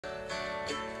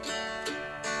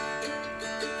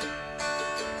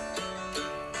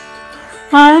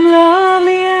I'm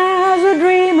lovely as a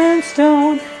dreaming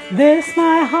stone. This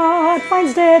my heart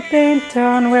finds depth in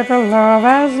turn with a love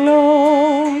as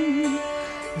lone.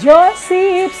 Joy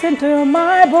seeps into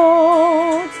my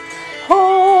bones.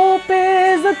 Hope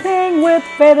is the thing with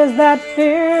feathers that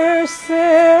pierces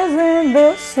in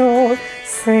the soul.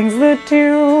 Sings the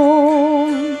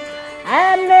tune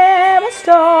and never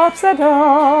stops at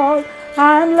all.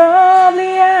 I'm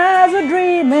lovely as a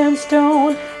dreaming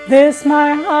stone. This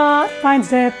my heart finds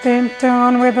depth in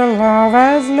turn with a love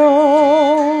as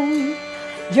lone.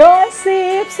 Joy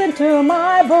seeps into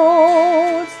my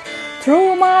bones.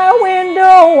 Through my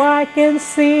window I can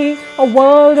see a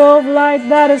world of light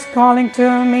that is calling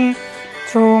to me.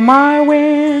 Through my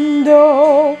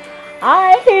window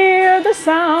I hear the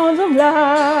sounds of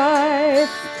life.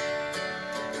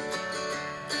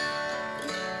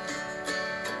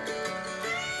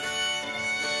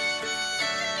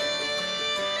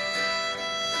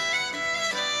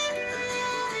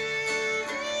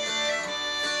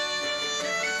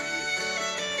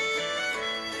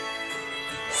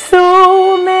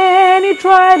 So many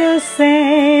try to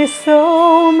say,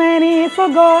 so many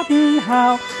forgotten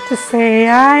how to say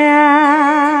I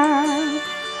am.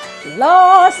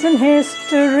 Lost in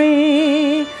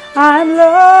history, I'm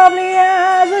lovely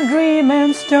as a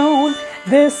dreaming stone.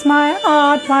 This my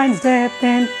heart finds depth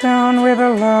in turn with a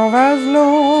love as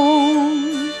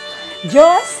lone.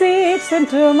 Joy seeps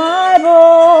into my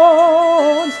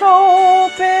bones.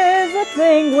 Hope is a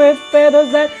thing with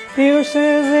feathers that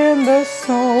pierces in the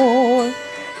soul.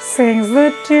 Sings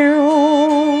the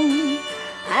tune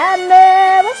and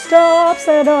never stops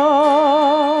at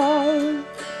all.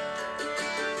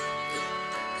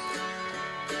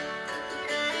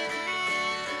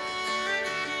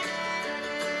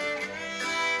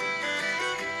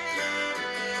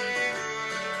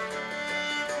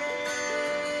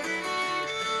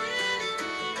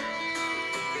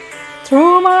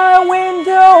 Through my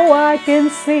window I can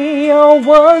see a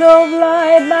world of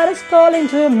light that is calling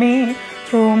to me.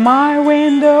 Through my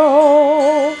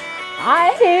window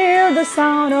I hear the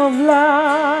sound of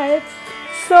life.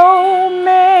 So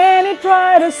many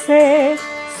try to say,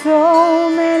 so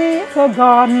many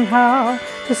forgotten how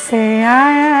to say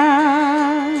I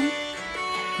am.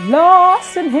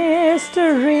 Lost in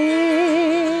history.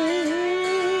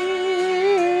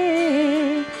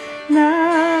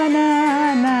 Na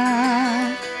na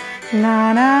na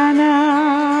na na.